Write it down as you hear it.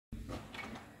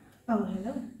Oh,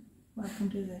 hello.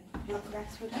 Welcome to the Loch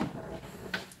Rest Hotel.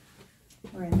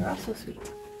 We're in the Russell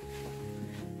Suite.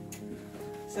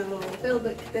 So Phil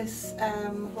booked this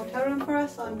hotel room for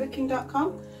us on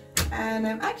booking.com, and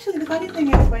actually the funny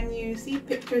thing is when you see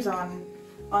pictures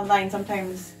online,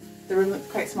 sometimes the room looks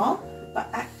quite small, but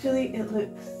actually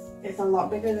it's a lot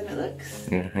bigger than it looks.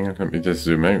 Yeah, hang on, let me just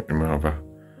zoom out and we'll have a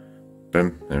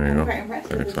boom. There we go. Quite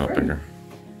impressed. It looks a lot bigger.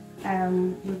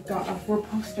 We've got a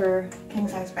 4-poster king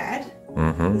size bed.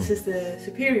 This is the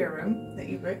superior room that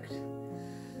you booked.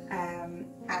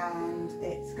 And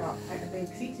it's got quite a big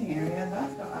seating area as well.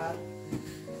 It's got a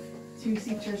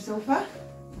 2-seater sofa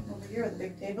over here with a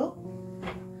big table.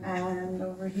 And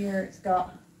over here it's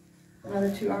got another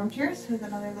 2 armchairs with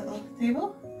another little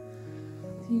table.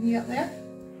 TV up there.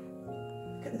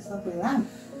 Look at this lovely lamp.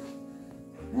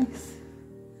 Nice.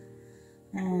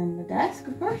 And the desk,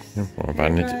 of course. A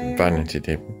vanity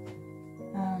table.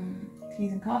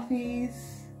 Teas and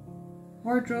coffees.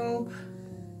 Wardrobe.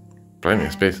 Plenty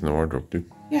of space in the wardrobe too.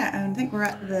 Yeah, and I think we're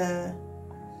at the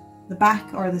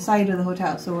back or the side of the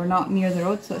hotel, so we're not near the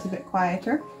road, so it's a bit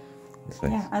quieter. That's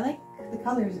nice. Yeah, I like the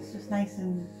colours. It's just nice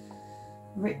and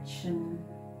rich and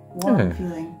warm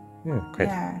feeling.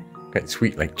 Yeah, quite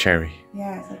sweet, like cherry.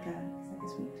 Yeah, it's like a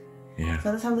sweet. Yeah.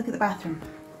 So let's have a look at the bathroom.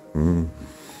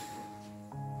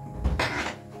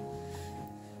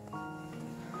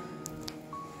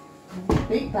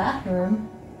 Big bathroom.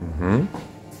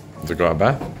 Has it got a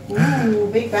bath? Ooh,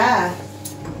 big bath.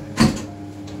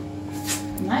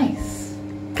 Nice.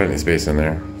 Plenty of space in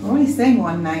there. We're only staying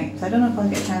one night, so I don't know if I'll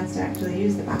get a chance to actually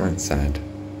use the bath. That's sad.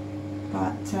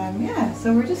 But yeah,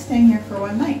 so we're just staying here for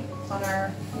one night on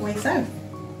our way south.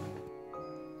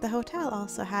 The hotel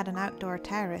also had an outdoor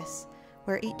terrace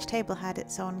where each table had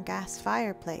its own gas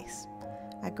fireplace.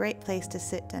 A great place to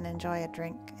sit and enjoy a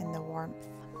drink in the warmth.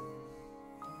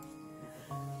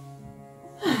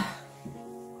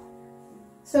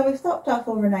 So we stopped off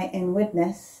overnight in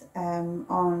Widnes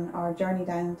on our journey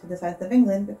down to the south of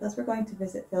England because we're going to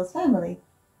visit Phil's family.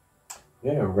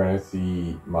 Yeah, we're going to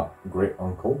see my great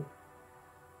uncle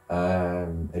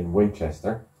in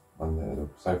Winchester on the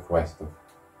southwest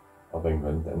of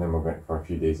England, and then we're going for a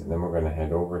few days, and then we're going to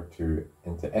head over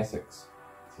into Essex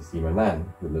to see my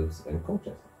nan who lives in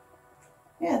Colchester.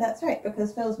 Yeah, that's right,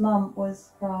 because Phil's mum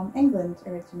was from England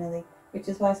originally, which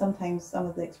is why sometimes some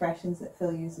of the expressions that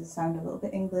Phil uses sound a little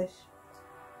bit English.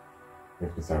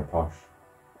 Makes me sound posh.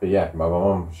 But yeah, my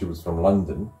mum, she was from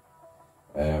London,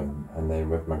 and then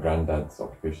with my granddad's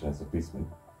occupation as a policeman,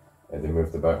 they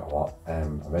moved about a lot.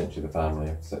 Eventually the family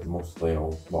have mostly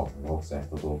all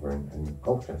settled over in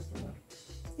Colchester now.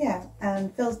 Yeah,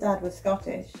 and Phil's dad was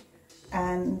Scottish,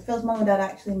 and Phil's mum and dad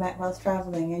actually met whilst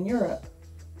travelling in Europe.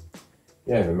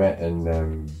 Yeah, they met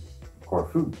in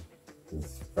Corfu.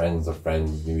 Friends of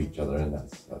friends knew each other, and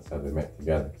that's how they met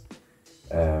together.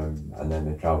 And then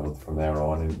they travelled from there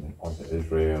on onto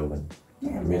Israel, and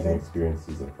amazing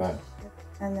experiences like that.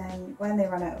 And then when they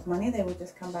run out of money, they would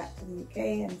just come back to the UK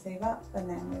and save up, and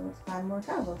then they would plan more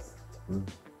travels.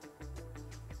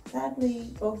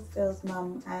 Sadly, both Phil's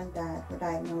mum and dad were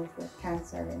diagnosed with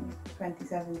cancer in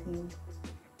 2017.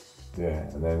 Yeah,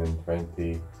 and then in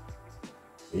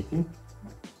 2018,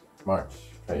 March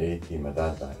 2018, my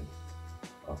dad died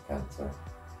of cancer.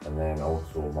 And then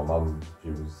also my mum, she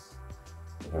was,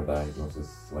 her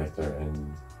diagnosis later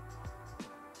in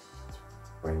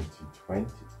 2020,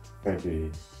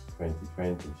 February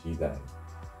 2020, she died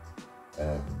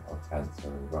of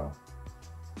cancer as well.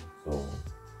 So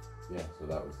yeah, so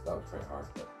that was quite hard.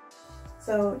 But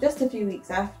so just a few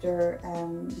weeks after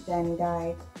Jenny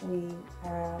died,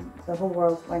 the whole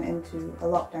world went into a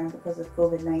lockdown because of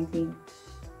COVID-19.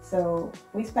 So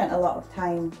we spent a lot of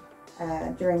time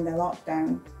during the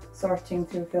lockdown sorting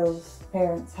through Phil's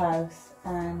parents' house,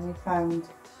 and we found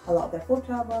a lot of their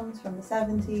photo albums from the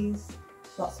 70s,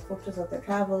 lots of photos of their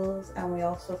travels, and we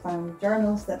also found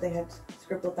journals that they had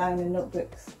scribbled down in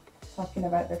notebooks talking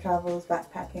about their travels,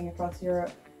 backpacking across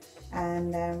Europe.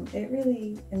 And it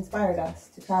really inspired us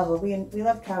to travel. We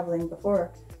loved traveling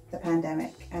before the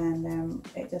pandemic, and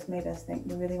it just made us think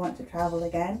we really want to travel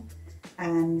again,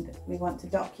 and we want to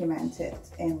document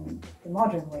it in the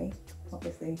modern way.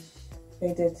 Obviously,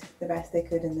 they did the best they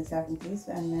could in the 70s,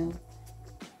 and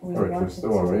we which wanted was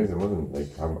still amazing, wasn't it?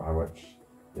 Like how much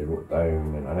they wrote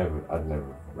down, and I'd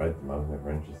never read them. I was never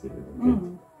interested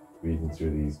in reading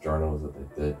through these journals that they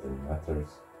did and letters.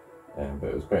 But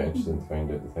it was quite interesting to find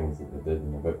out the things that they did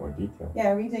in a bit more detail.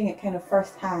 Yeah, reading it kind of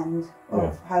first hand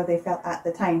of how they felt at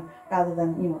the time, rather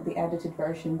than the edited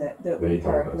version that we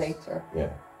heard later.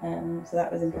 Yeah. So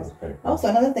that was So interesting. it's pretty cool. Also,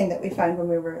 another thing that we found when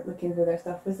we were looking through their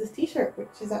stuff was this T-shirt,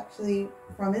 which is actually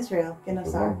from Israel, Good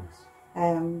Ginosar.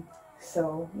 ones.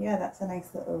 So yeah, that's a nice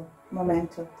little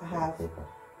memento to have Pretty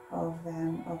cool.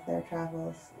 of their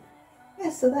travels.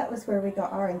 Yeah, so that was where we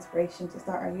got our inspiration to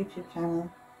start our YouTube channel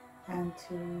and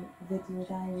to video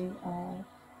diary our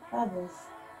travels.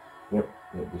 Yep,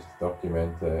 just to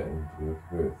document it and to be able to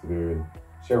put it through and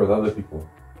share with other people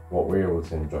what we're able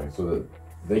to enjoy, so that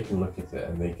they can look at it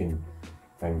and they can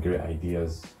find great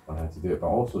ideas on how to do it. But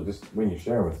also, just when you're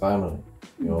sharing with family,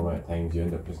 you know, the amount of times you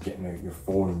end up just getting out your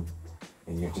phone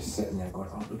and you're just sitting there going,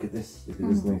 oh, look at this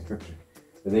nice picture.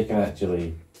 But they can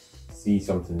actually see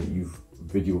something that you've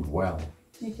videoed well.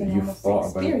 You can You've almost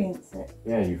thought about experience it.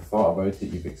 Yeah, you've thought about it,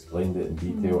 you've explained it in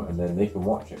detail, and then they can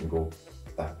watch it and go,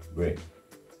 that's great.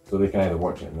 So they can either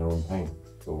watch it in their own time.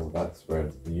 So that's where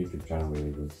the YouTube channel really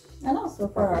was. And also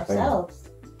for Perfect thing. ourselves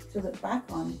to look back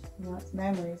on. You know, it's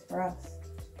memories for us.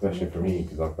 Especially for me,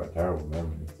 because I've got terrible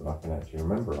memories, so I can actually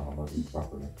remember all of these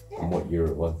properly and what year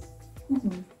it was.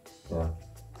 Mm-hmm. Yeah.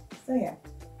 So yeah,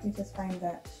 we just find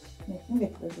that making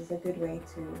videos is a good way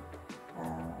to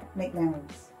make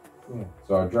memories. Yeah.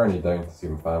 So our journey down to see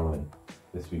my family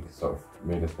this week sort of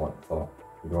made us want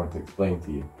we want to explain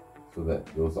to you, so that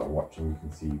those that are watching, you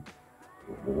can see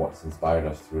what's inspired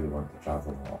us to really want to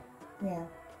travel a lot. Yeah,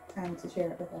 and to share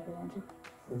it with everyone too.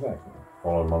 Exactly.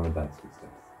 Follow mum and dad's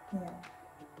footsteps. Yeah.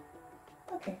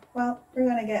 Okay, well, we're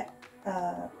going to get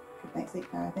good night's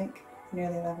sleep now, I think. It's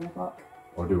nearly 11 o'clock.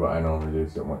 Or do what I normally do,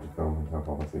 sit and watch a film until I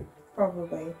fall asleep.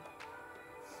 Probably.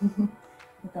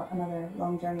 We've got another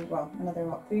long journey, well, another,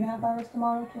 3.5 hours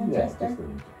tomorrow to Winchester. just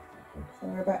really So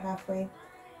we're about halfway.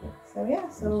 Yeah. So yeah,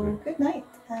 so That's good night,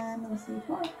 and we'll see you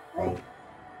tomorrow. Bye.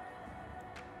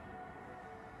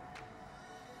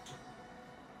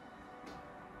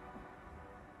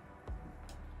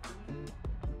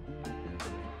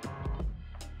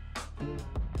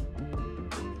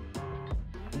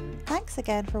 Thanks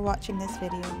again for watching this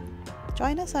video.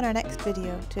 Join us on our next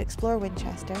video to explore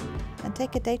Winchester and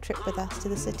take a day trip with us to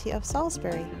the city of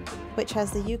Salisbury, which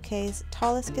has the UK's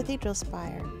tallest cathedral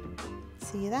spire.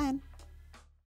 See you then!